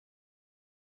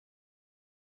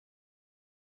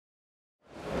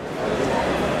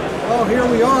Here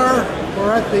we are.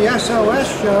 We're at the SOS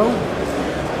show.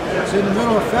 It's in the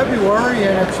middle of February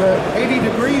and it's 80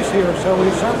 degrees here, so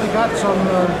we certainly got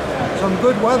some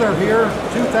good weather here,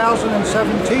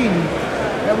 2017.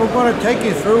 And we're going to take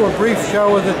you through a brief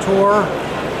show of the tour.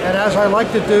 And as I like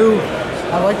to do,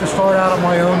 I like to start out at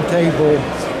my own table.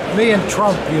 Me and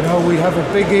Trump, you know, we have a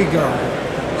big ego.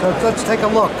 So let's take a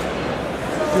look.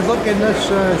 If you look in this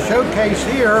showcase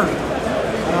here,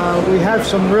 we have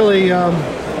some really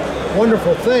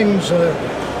wonderful things.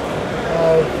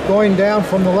 Going down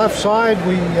from the left side,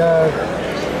 we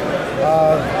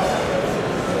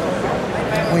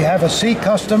have a Sea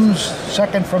Customs,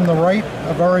 second from the right,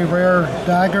 a very rare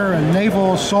dagger, and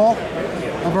Naval Assault,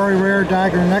 a very rare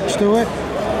dagger next to it,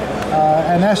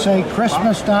 an SA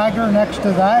Christmas dagger next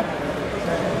to that,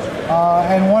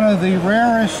 and one of the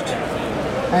rarest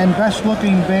and best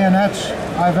looking bayonets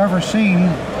I've ever seen.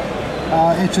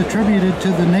 It's attributed to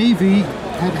the Navy.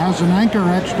 It has an anchor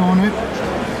etched on it,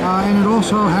 and it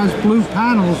also has blue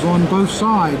panels on both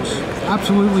sides.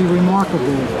 Absolutely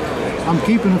remarkable. I'm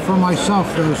keeping it for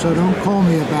myself though, so don't call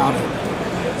me about it.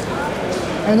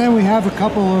 And then we have a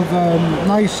couple of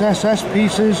nice SS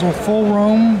pieces, a full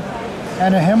roam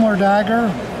and a Himmler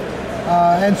dagger,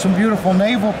 and some beautiful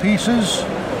naval pieces.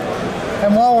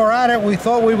 And while we're at it, we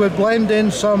thought we would blend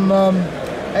in some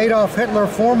Adolf Hitler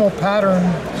formal pattern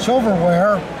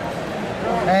silverware.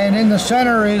 And in the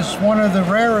center is one of the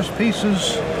rarest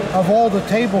pieces of all the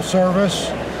table service,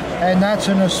 and that's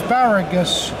an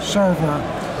asparagus server.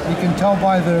 You can tell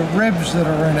by the ribs that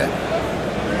are in it.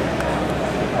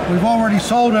 We've already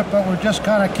sold it, but we're just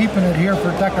kind of keeping it here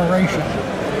for decoration.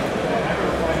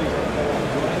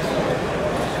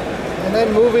 And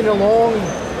then moving along,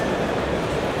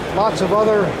 lots of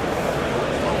other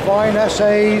fine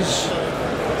SAs,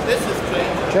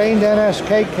 chained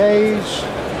NSKKs,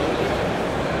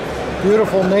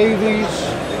 beautiful navies,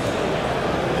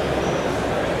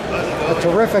 a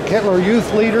terrific Hitler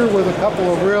Youth leader with a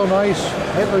couple of real nice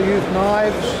Hitler Youth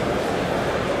knives.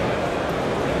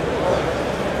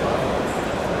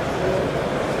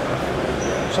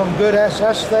 Some good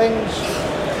SS things.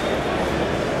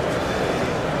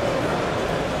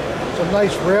 Some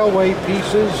nice railway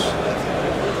pieces.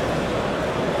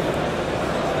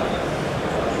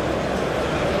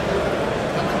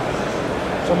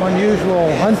 Some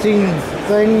unusual hunting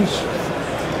things.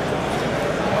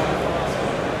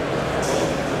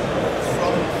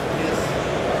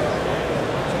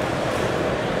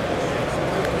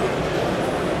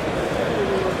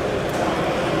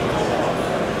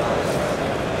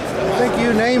 I think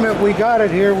you name it, we got it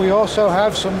here. We also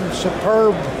have some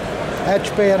superb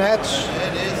etched bayonets.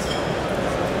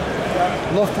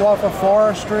 Luftwaffe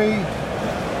forestry.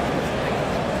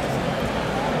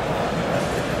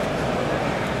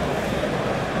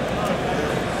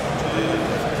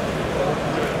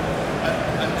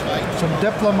 Some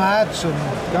diplomats and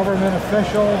government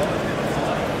official.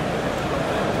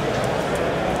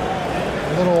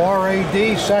 A little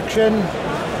RAD section.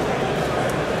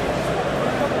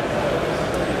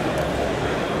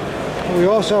 We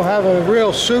also have a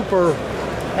real super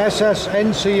SS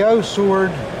NCO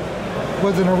sword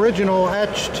with an original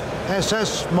etched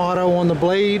SS motto on the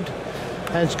blade,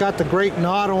 and it's got the great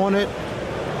knot on it.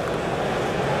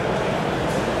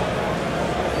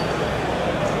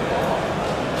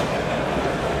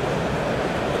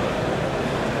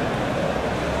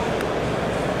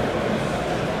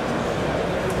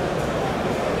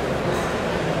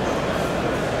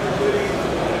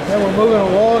 Then we're moving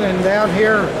along, and down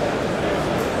here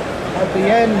at the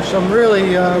end, some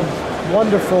really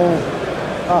wonderful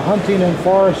hunting and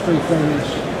forestry things.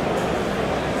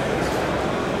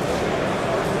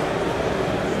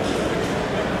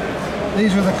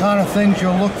 These are the kind of things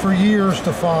you'll look for years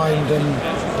to find, and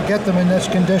to get them in this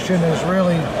condition is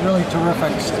really, really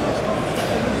terrific.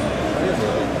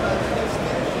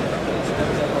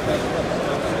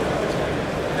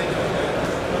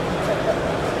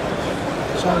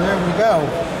 So there we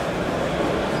go.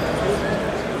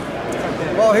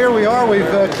 Well, here we are. We've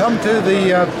come to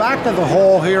the back of the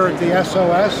hall here at the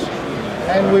SOS,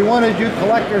 and we wanted you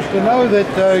collectors to know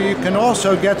that you can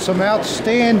also get some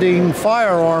outstanding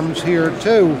firearms here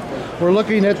too. We're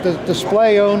looking at the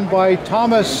display owned by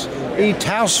Thomas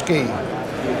Etowski,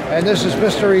 and this is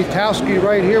Mr. Etowski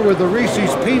right here with the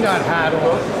Reese's peanut hat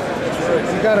on.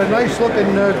 You've got a nice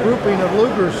looking grouping of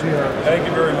Lugers here. Thank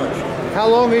you very much. How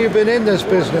long have you been in this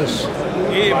business?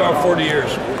 About 40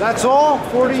 years. That's all?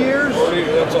 40 years? 40,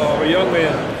 that's all. I'm a young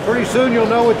man. Pretty soon you'll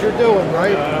know what you're doing,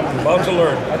 right? I'm about to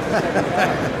learn.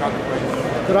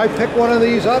 Could I pick one of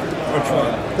these up? Which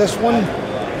one? This one?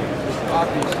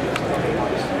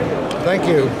 Thank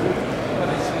you.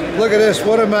 Look at this,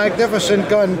 what a magnificent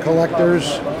gun,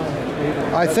 collectors.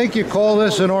 I think you call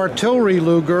this an artillery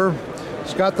Luger.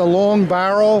 It's got the long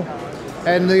barrel,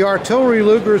 and the artillery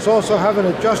Lugers also have an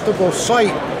adjustable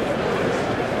sight,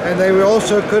 and they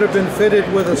also could have been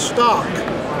fitted with a stock.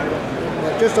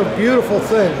 Just a beautiful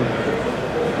thing.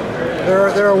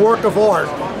 They're a work of art,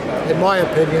 in my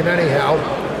opinion, anyhow.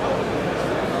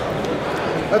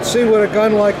 Let's see what a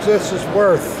gun like this is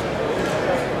worth.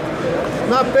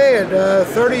 Not bad,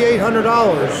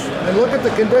 $3,800. And look at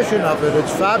the condition of it,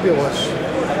 it's fabulous. You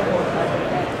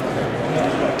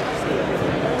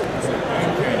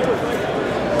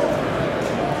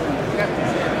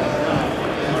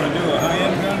want to do a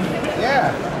high-end gun?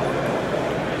 Yeah.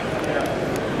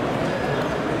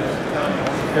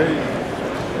 Okay.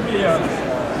 Yeah.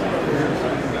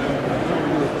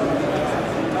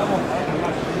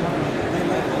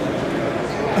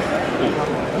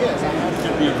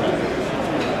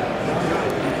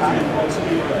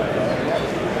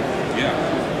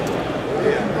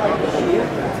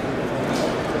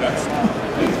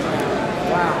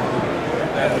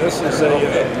 This is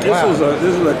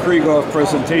a Krieghoff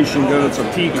presentation gun. It's a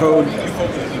P code.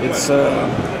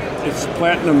 It's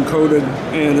platinum coated,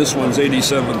 and this one's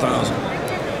 87,000.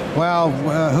 Wow,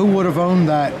 who would have owned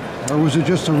that? Or was it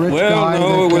just a rich guy?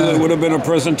 Well, no, it would have been a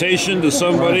presentation to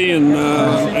somebody in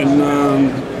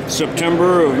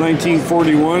September of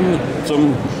 1941.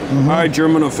 Some high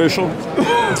German official.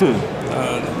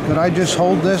 Could I just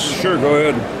hold this? Sure, go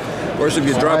ahead. Of course, if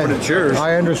you drop it, it cheers.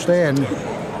 I understand.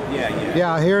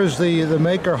 Yeah, here's the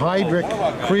maker Heydrich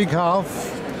Krieghoff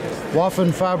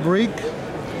Waffenfabrik,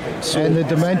 and the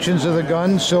dimensions of the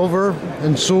gun, silver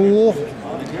and Sul.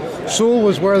 Sul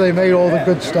was where they made all the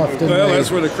good stuff, didn't Well, they? that's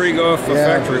where the Krieghoff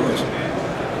factory was.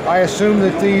 I assume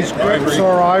that these grips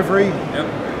are ivory.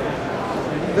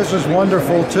 Yep. This is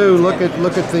wonderful too. Look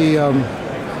at the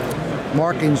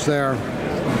markings there.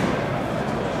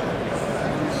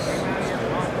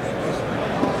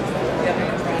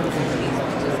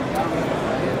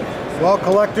 Well,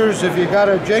 collectors, if you got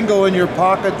a jingle in your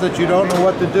pocket that you don't know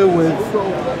what to do with,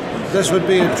 this would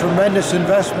be a tremendous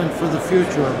investment for the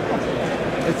future.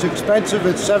 It's expensive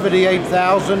at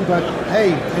 $78,000, but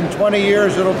hey, in 20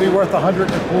 years it'll be worth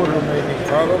 $125 maybe.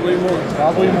 Probably more.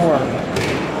 Probably more.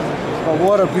 But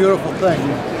what a beautiful thing.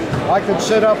 I could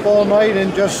sit up all night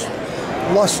and just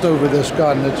lust over this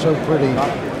gun. It's so pretty.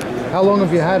 How long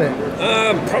have you had it?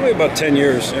 Probably about 10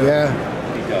 years. Yeah.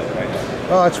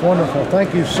 Oh, it's wonderful.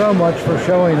 Thank you so much for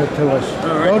showing it to us.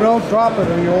 All right. No, don't drop it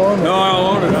or you'll own it. No, I'll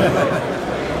own it.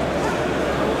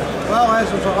 Well,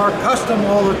 as is our custom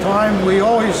all the time, we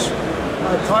always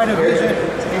try to visit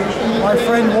my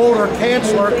friend Walter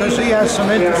Kanzler because he has some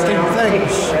interesting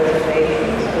things.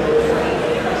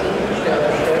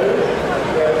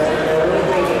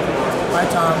 Hi,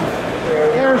 Tom.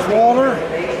 Here's Walter.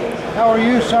 How are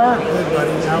you, sir? Good,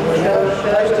 buddy. How are you?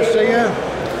 Nice to see you.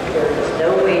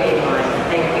 No waiting line.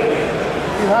 Thank you.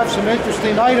 You have some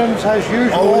interesting items as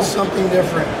usual. Always something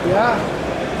different. Yeah.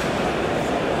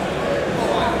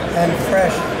 And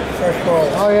fresh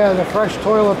rolls. Oh yeah, the fresh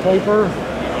toilet paper.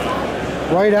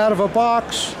 Right out of a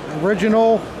box.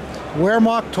 Original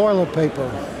Wehrmacht toilet paper.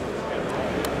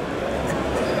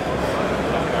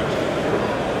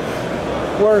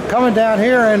 We're coming down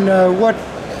here, and what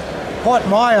caught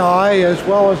my eye, as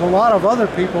well as a lot of other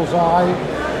people's eye,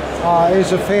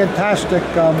 is a fantastic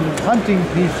hunting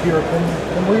piece here.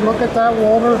 Can we look at that,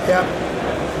 Walter? Yep.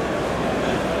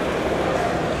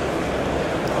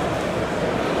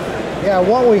 Yeah,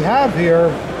 what we have here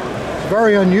is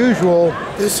very unusual.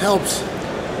 This helps.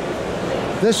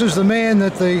 This is the man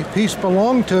that the piece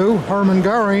belonged to, Hermann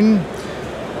Goering,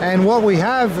 and what we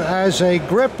have as a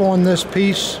grip on this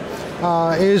piece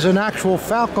is an actual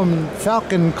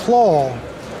falcon claw.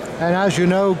 And as you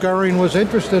know, Goering was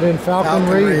interested in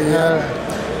falconry.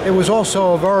 Yeah. It was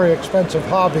also a very expensive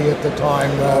hobby at the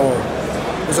time.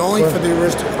 It was only for the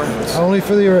aristocrats. Only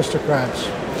for the aristocrats.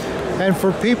 And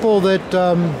for people that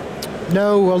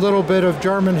know a little bit of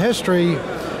German history,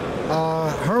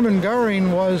 Hermann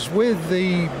Goering was with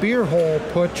the beer hall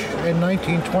putsch in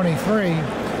 1923,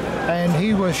 and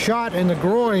he was shot in the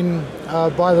groin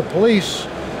by the police,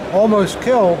 almost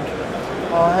killed.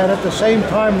 And at the same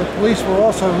time, the police were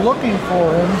also looking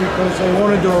for him because they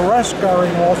wanted to arrest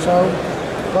Goering also.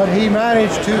 But he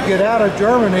managed to get out of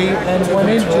Germany and went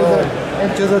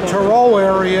into the Tyrol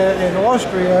area in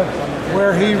Austria,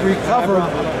 where he recovered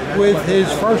with his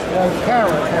first wife,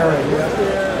 Karen.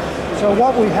 So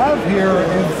what we have here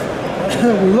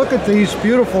is, we look at these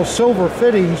beautiful silver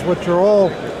fittings, which are all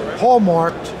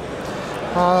hallmarked.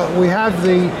 We have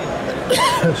the,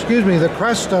 excuse me, the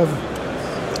crest of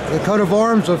The coat of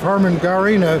arms of Hermann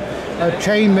Goering, a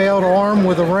chain-mailed arm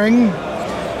with a ring,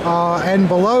 and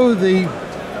below the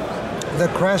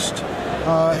crest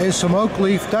is some oak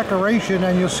leaf decoration,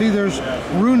 and you'll see there's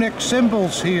runic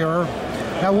symbols here.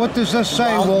 Now, what does this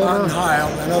say, Walter? Heil.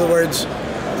 In other words,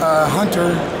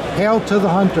 hunter. Hail to the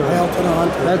hunter. Hail to the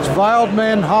hunter. That's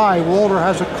Wildman High. Walter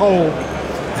has a cold.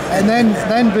 And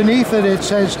then beneath it, it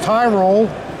says Tyrol.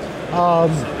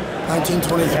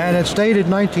 1923. And it's dated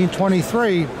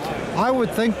 1923. I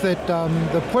would think that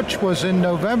the putsch was in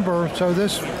November, so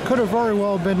this could have very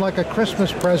well been like a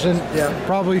Christmas present,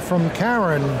 probably from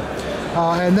Karen.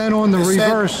 And then on the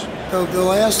reverse... The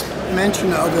last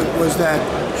mention of it was that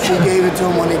she gave it to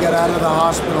him when he got out of the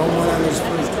hospital and went on his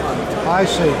first hunt. I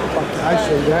see.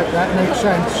 That makes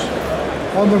sense.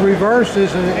 On the reverse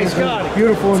is a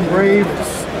beautiful engraved...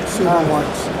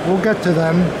 we'll get to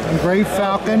them. Engraved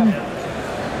falcon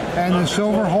and the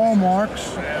silver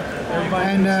hallmarks.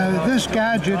 And this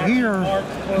gadget here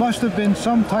must have been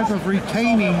some type of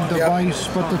retaining device,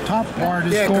 but the top part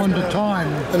is going to time.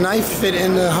 The knife fit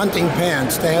in the hunting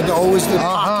pants. They had always the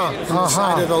pocket in the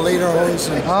side of the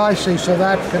lederhosen. I see, so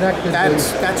that connected.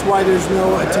 That's why there's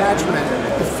no attachment.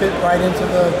 It fit right into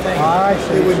the thing. I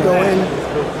see. It would go in.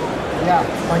 Yeah,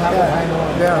 like that would hang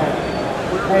on.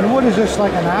 Yeah. And what is this,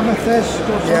 like an amethyst or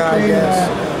something? Yeah, I guess.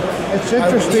 It's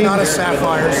interesting. It's not a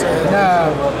sapphire. So.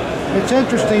 No. It's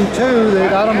interesting, too,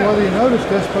 that I don't know whether you noticed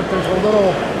this, but there's a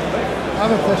little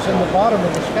amethyst in the bottom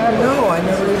of the scabbard. No, I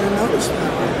never even noticed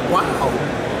that. Wow.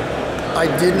 I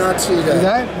did not see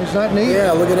that. Is that neat?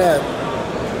 Yeah, look at that.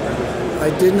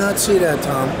 I did not see that,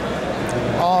 Tom.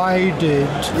 I did.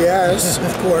 Yes,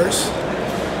 of course.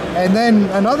 And then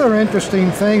another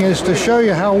interesting thing is to show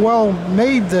you how well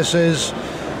made this is.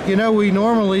 You know, we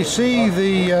normally see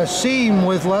the seam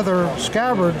with leather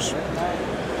scabbards,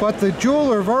 but the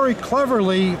jeweler very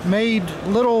cleverly made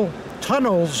little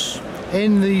tunnels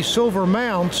in the silver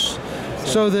mounts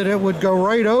so that it would go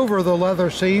right over the leather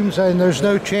seams and there's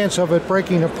no chance of it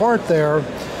breaking apart there.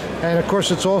 And of course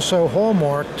it's also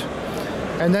hallmarked.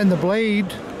 And then the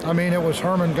blade, I mean, it was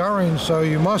Hermann Goering, so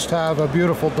you must have a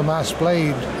beautiful damask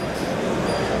blade.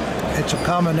 It's a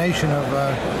combination of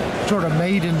sort of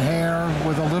maidenhair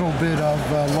with a little bit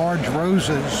of large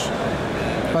roses,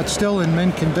 but still in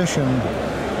mint condition.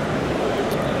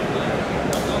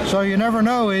 So you never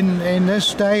know, in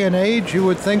this day and age, you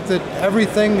would think that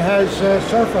everything has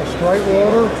surfaced, right,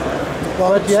 Walter?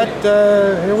 But yet,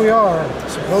 here we are.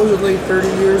 Supposedly 30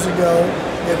 years ago,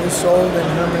 it was sold in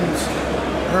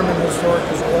Hermann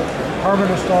Historica. Hermann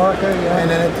Historica, yeah. And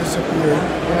then it disappeared.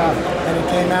 Yeah. And it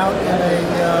came out in an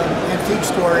antique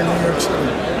store in New York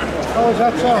City. Oh, is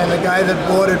that so? And the guy that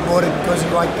bought it because he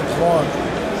liked the cloth.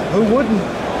 Who wouldn't?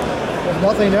 If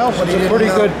nothing else, it's a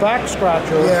pretty good back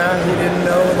scratcher. Yeah, he didn't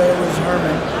know that it was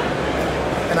Hermann.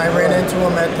 And I ran into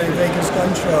him at the Vegas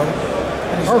gun show.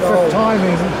 And he Perfect said,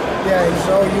 timing. Yeah, he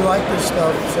said, oh, you like this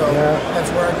stuff, so that's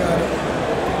where I got it.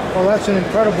 Well, that's an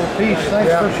incredible piece.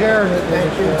 Thanks for sharing it.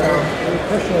 Thank you, Tom. We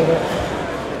appreciate it.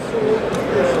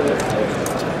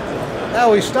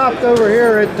 Now, we stopped over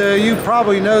here at, you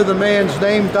probably know the man's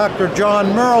name, Dr. John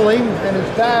Merling, and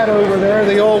his dad over there,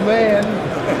 the old man.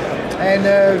 And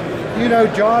you know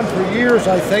John for years,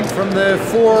 I think, from the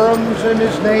forums, and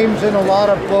his name's in a lot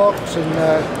of books,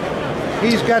 and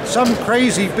he's got some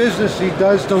crazy business he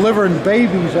does delivering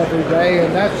babies every day,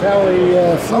 and that's how he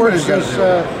affords us.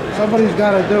 Somebody's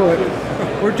got to do it.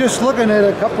 We're just looking at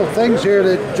a couple things here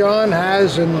that John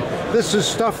has, and this is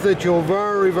stuff that you'll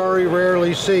very, very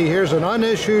rarely see. Here's an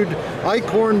unissued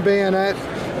Eichhorn bayonet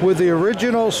with the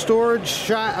original storage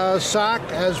sack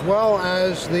as well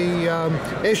as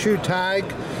the issue tag.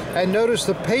 And notice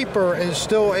the paper is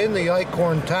still in the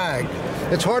Eichhorn tag.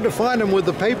 It's hard to find them with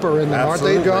the paper in them, aren't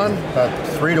they, John?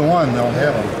 About 3 to 1 they'll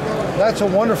have them. That's a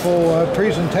wonderful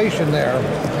presentation there.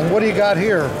 And what do you got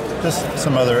here? Just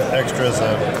some other extras.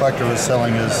 A collector was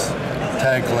selling his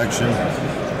tag collection.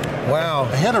 Wow.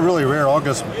 I had a really rare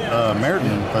August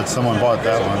Merton, but someone bought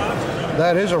that one.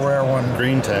 That is a rare one.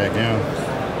 Green tag, yeah.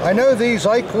 I know these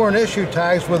Eichhorn issue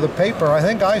tags with the paper. I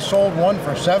think I sold one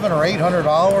for $700 or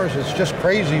 $800. It's just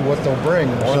crazy what they'll bring.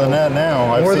 More than that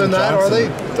now. More than that, are they?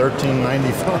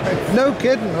 $13.95. No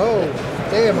kidding. Oh,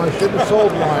 damn! I should have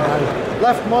sold mine. I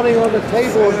left money on the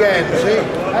table again. See,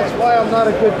 that's why I'm not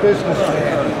a good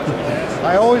businessman.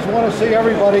 I always want to see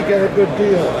everybody get a good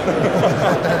deal,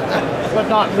 but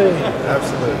not me.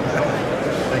 Absolutely.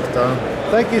 Thanks, Tom.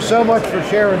 Thank you so much for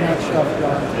sharing that stuff,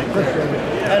 John. Appreciate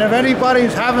it. And if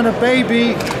anybody's having a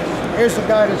baby, here's the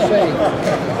guy to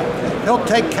see. He'll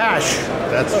take cash.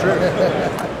 That's true.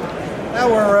 Now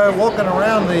we're walking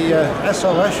around the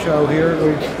SOS show here.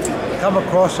 We come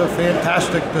across a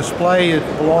fantastic display.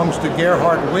 It belongs to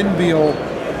Gerhard Windbiel.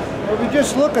 If we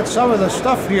just look at some of the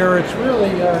stuff here, it's really,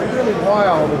 really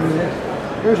wild. I mean,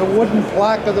 here's a wooden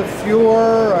plaque of the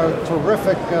Fuhrer, a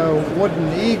terrific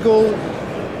wooden eagle.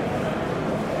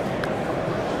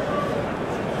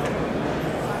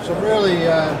 Some really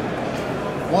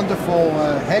wonderful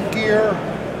headgear.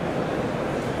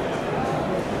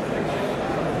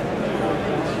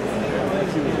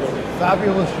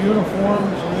 Fabulous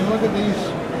uniforms. I mean,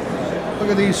 look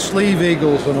at these sleeve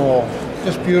eagles and all.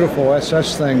 Just beautiful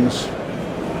SS things.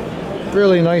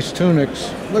 Really nice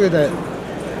tunics. Look at that.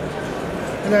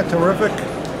 Isn't that terrific?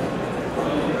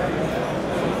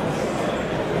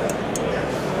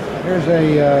 Here's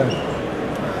a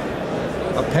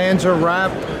Panzer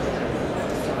wrap.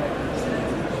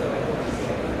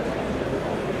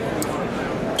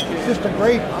 Just a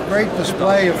great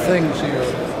display of things here.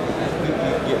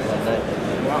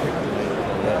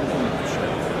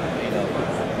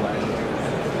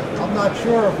 I'm not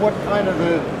sure of what kind of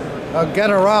a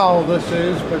general this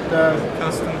is, but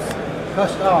Customs.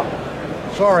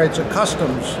 Sorry, it's a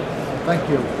customs. Thank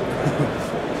you.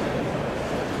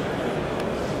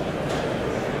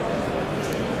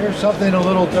 Here's something a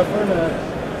little different.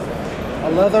 A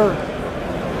leather,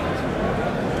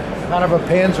 kind of a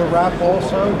Panzer wrap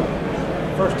also.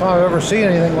 First time I've ever seen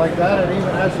anything like that. It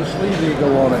even has the sleeve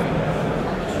eagle on it.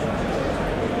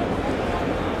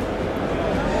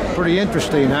 Pretty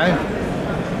interesting, eh?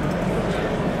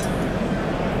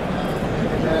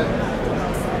 And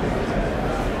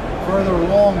further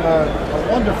along, a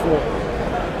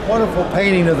wonderful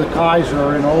painting of the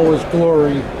Kaiser in all his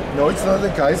glory. No, it's not the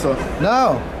Kaiser.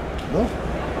 No. No.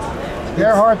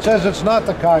 Gerhard says it's not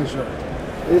the Kaiser.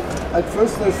 At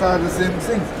first I thought the same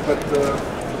thing, but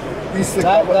it's the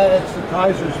That it's the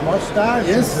Kaiser's mustache?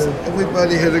 Yes,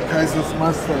 everybody had a Kaiser's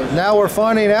mustache. Now we're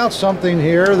finding out something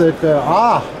here that,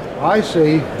 I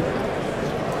see.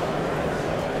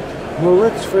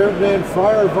 Moritz Ferdinand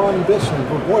Fryer von Bissen.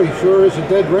 Oh boy, he sure is a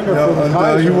dead ringer for the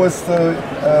Kaiser. He was the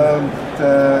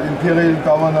imperial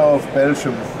governor of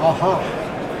Belgium. Aha.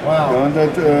 Wow. Yeah, and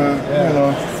that, you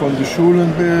know, from the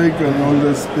Schulenberg and all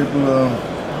those people.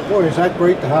 Boy, is that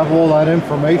great to have all that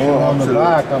information on the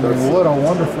back. I mean, what a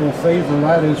wonderful favor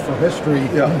that is for history.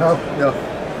 Yeah, you know?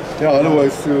 yeah.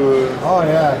 Otherwise, oh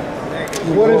yeah.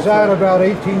 What is that, about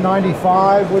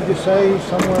 1895? Would you say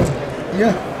somewhere?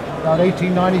 Yeah. About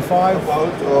 1895.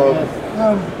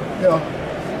 Yeah.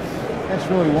 That's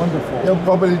really wonderful. You're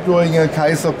probably doing a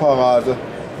Kaiser parade.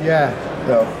 Yeah.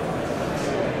 Yeah.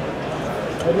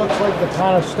 It looks like the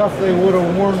kind of stuff they would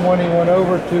have worn when he went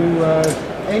over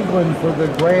to England for the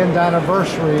grand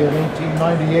anniversary in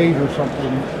 1898 or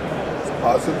something. It's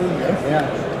possible, yeah. Yeah.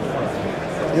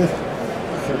 Yes.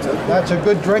 That's a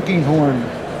good drinking horn.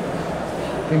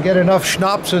 Can get enough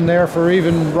schnapps in there for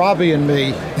even Robbie and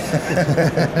me.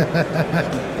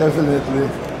 Definitely.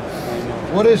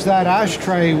 What is that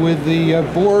ashtray with the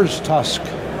boar's tusk?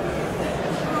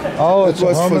 Oh, it's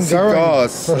was a for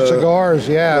cigars. For cigars,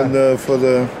 yeah. And for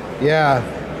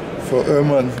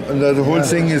Erman. And the whole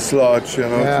thing is large, you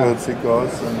know, for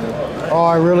cigars. And, oh,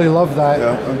 I really love that.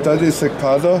 Yeah, and that is a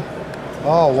cutter.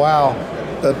 Oh, wow.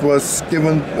 That was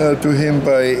given to him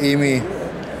by Amy.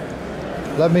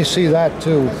 Let me see that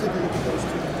too.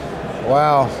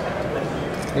 Wow.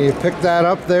 You pick that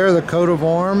up there, the coat of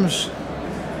arms.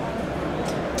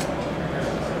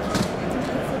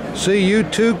 See, you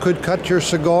too could cut your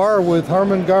cigar with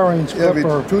Hermann Goering's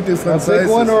clipper. With two different sizes. A big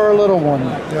one or a little one?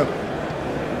 Yeah.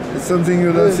 It's something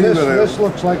you don't see This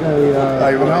looks like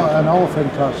an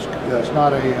elephant tusk. Yeah. It's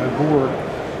not a boar.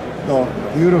 No.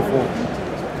 Beautiful.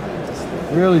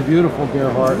 Really beautiful,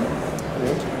 Gerhard.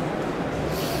 Yeah.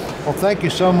 Well, thank you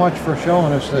so much for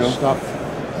showing us this stuff.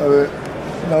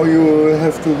 Now you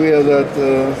have to wear that.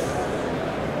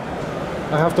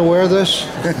 I have to wear this?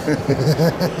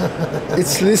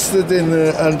 It's listed in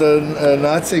under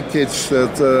Nazi Kitsch,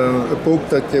 that a book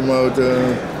that came out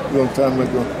a long time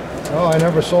ago. Oh, I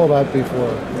never saw that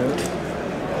before. Yeah.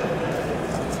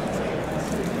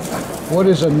 What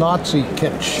is a Nazi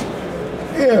kitsch?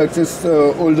 Yeah, just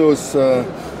all those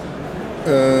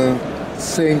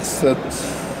things that.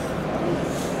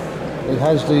 It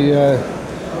has the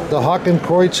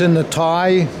Hakenkreuz in the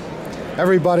tie.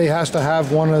 Everybody has to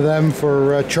have one of them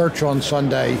for church on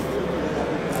Sunday.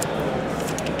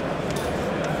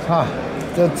 Huh.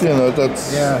 That's, you know,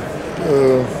 that's... Yeah.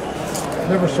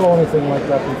 Never saw anything like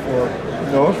that before.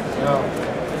 No? No.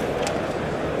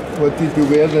 What did you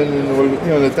wear then in all...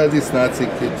 You know, that is Nazi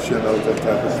kitsch, you know, that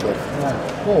type of stuff. Yeah.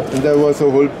 Cool. And there was a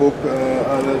whole book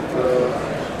on it,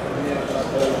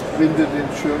 printed in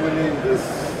Germany in this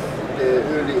the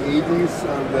early 80s,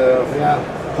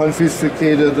 and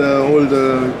confiscated all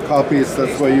the copies.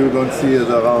 That's why you don't see it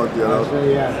around, you know.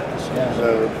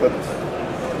 But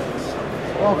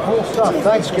well, cool stuff.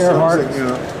 Thanks, Gerhard.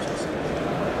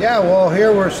 Yeah, well,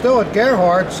 here we're still at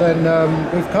Gerhard's, and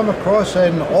we've come across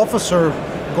an officer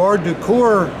garde du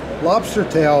corps lobster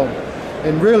tail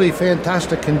in really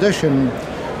fantastic condition.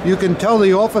 You can tell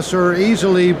the officer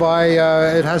easily by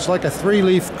it has like a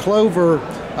 3-leaf clover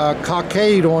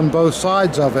cockade on both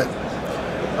sides of it,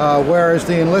 whereas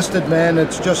the enlisted man,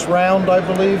 it's just round, I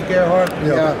believe, Gerhard.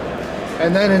 Yeah.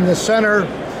 And then in the center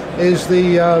is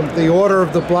the Order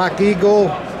of the Black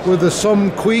Eagle with the Some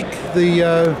Queek,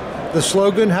 the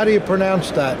slogan. How do you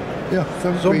pronounce that? Yeah,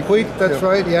 Some Queek. That's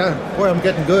right. Yeah. Boy, I'm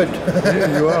getting good.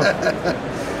 Yeah, you are.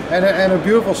 and a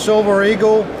beautiful silver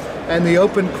eagle. And the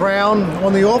open crown.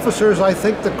 On the officers, I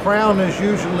think the crown is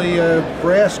usually a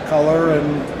brass color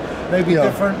and maybe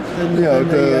different than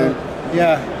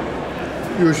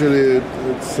usually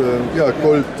it's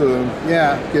gold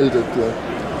gilded,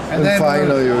 and then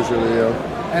finer usually,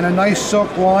 and a nice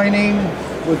silk lining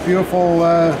with beautiful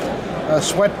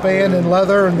sweatband and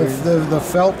leather, and the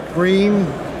felt green.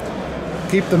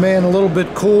 Keep the man a little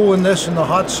bit cool in this in the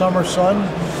hot summer sun.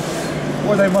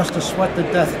 Boy, they must have sweat to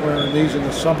death wearing these in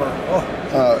the summer.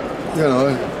 You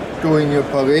know, doing your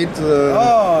parade.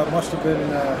 It must have been.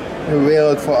 You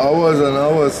wear it for hours and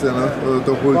hours, you know,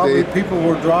 the whole probably day. People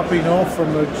were dropping off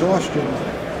from exhaustion.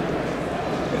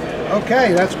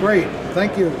 Okay, that's great.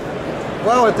 Thank you.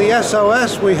 Well, at the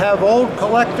SOS, we have old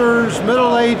collectors,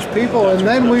 middle-aged people, and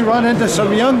then we run into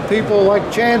some young people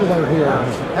like Chandler here.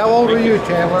 How old are you,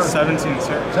 Chandler? 17,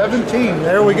 sir. 17.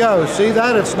 There we go. See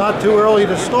that? It's not too early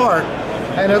to start.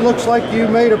 And it looks like you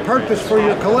made a purchase for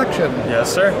your collection. Yes,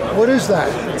 sir. What is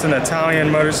that? It's an Italian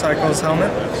motorcycles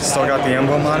helmet. Still got the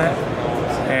emblem on it.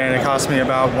 And it cost me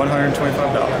about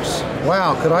 $125.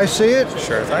 Wow. Could I see it?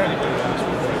 Sure thing.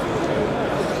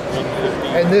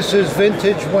 And this is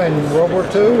vintage when? World War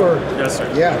II? Or? Yes, sir.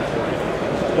 Yeah.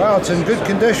 Wow, it's in good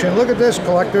condition. Look at this,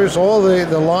 collectors. All the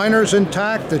liners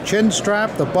intact, the chin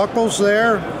strap, the buckles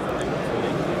there.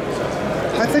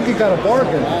 I think you got a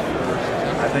bargain.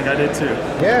 I think I did too.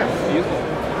 Yeah.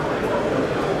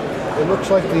 It looks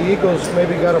like the Eagles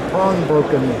maybe got a prong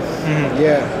broken.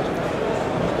 Yeah.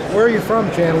 Where are you from,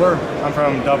 Chandler? I'm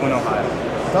from Dublin, Ohio.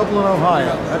 Dublin,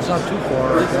 Ohio. That's not too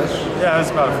far, I guess. Yeah,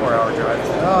 it's about a 4-hour drive.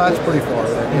 Oh, that's pretty far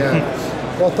then,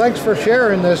 yeah. Well, thanks for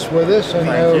sharing this with us, and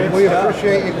we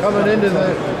appreciate you coming into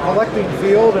the collecting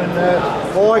field, and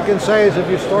all I can say is if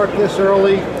you start this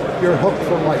early, you're hooked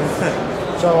for life.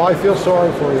 So I feel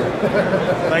sorry for you.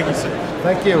 Thank you, sir.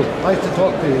 Thank you. Nice to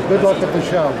talk to you. Good luck at the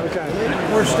show. Okay.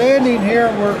 We're standing here,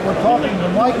 we're talking to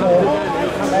Michael,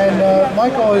 and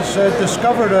Michael has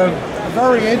discovered a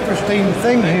very interesting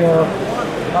thing here.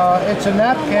 It's a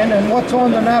napkin, and what's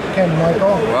on the napkin,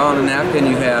 Michael? Well, on the napkin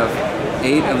you have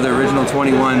 8 of the original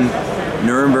 21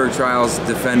 Nuremberg trials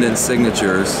defendants'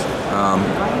 signatures.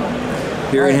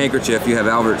 Here in handkerchief you have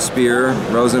Albert Speer,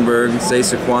 Rosenberg,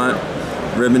 Say-Sequant,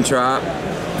 Ribbentrop,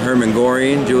 Hermann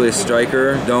Göring, Julius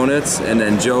Streicher, Donitz, and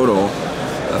then Jodl.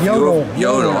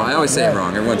 Jodl. I always say it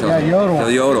wrong. Everyone tells me. Jodl. So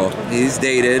Jodl. He's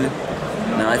dated.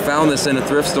 Now I found this in a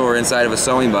thrift store inside of a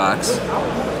sewing box.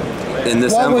 In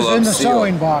this envelope was in the sealed.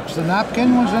 sewing box? The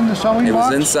napkin was in the sewing box? It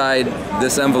was inside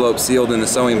this envelope sealed in the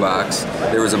sewing box.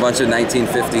 There was a bunch of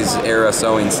 1950s era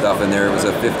sewing stuff in there. It was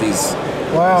a 50s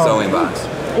sewing box.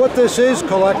 What this is,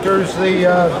 collectors,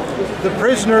 the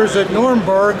prisoners at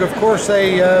Nuremberg, of course,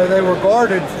 they were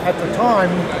guarded at the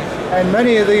time, and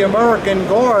many of the American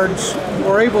guards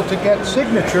were able to get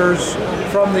signatures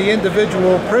from the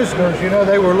individual prisoners. You know,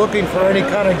 they were looking for any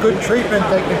kind of good treatment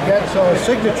they could get, so a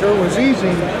signature was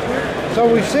easy. So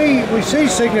we see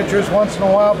signatures once in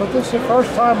a while, but this is the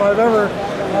first time I've ever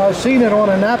seen it on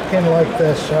a napkin like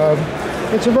this.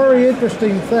 It's a very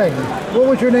interesting thing. What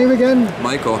was your name again?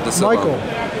 Michael. Michael.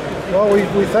 Well,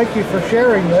 we thank you for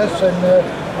sharing this, and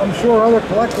I'm sure other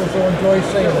collectors will enjoy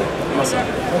seeing it. Awesome.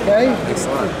 Okay?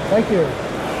 Excellent. Thank you.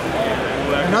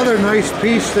 Another nice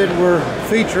piece that we're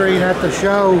featuring at the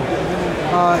show,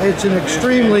 it's an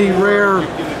extremely rare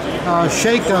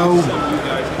Shako.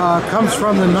 Comes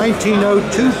from the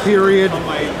 1902 period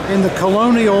in the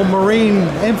colonial marine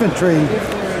infantry.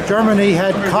 Germany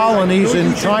had colonies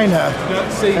in China,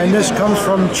 and this comes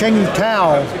from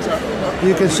Qingtao.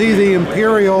 You can see the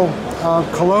imperial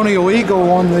colonial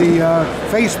eagle on the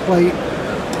faceplate,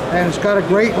 and it's got a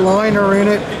great liner in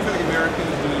it,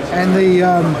 and the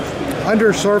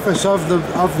undersurface of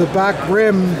the back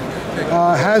rim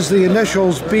has the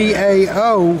initials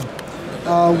BAO,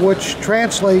 which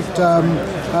translate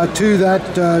to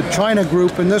that China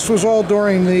group, and this was all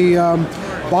during the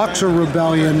Boxer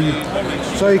Rebellion.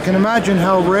 So you can imagine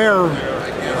how rare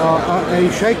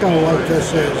a Shako like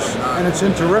this is, and it's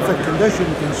in terrific condition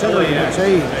considering its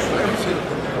age.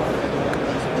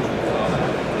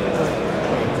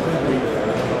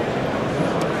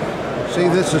 See,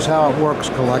 this is how it works,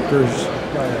 collectors.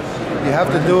 You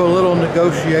have to do a little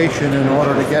negotiation in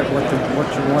order to get what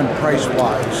you want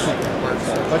price-wise.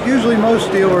 But usually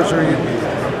most dealers are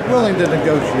willing to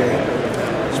negotiate,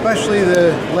 especially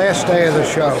the last day of the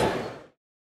show.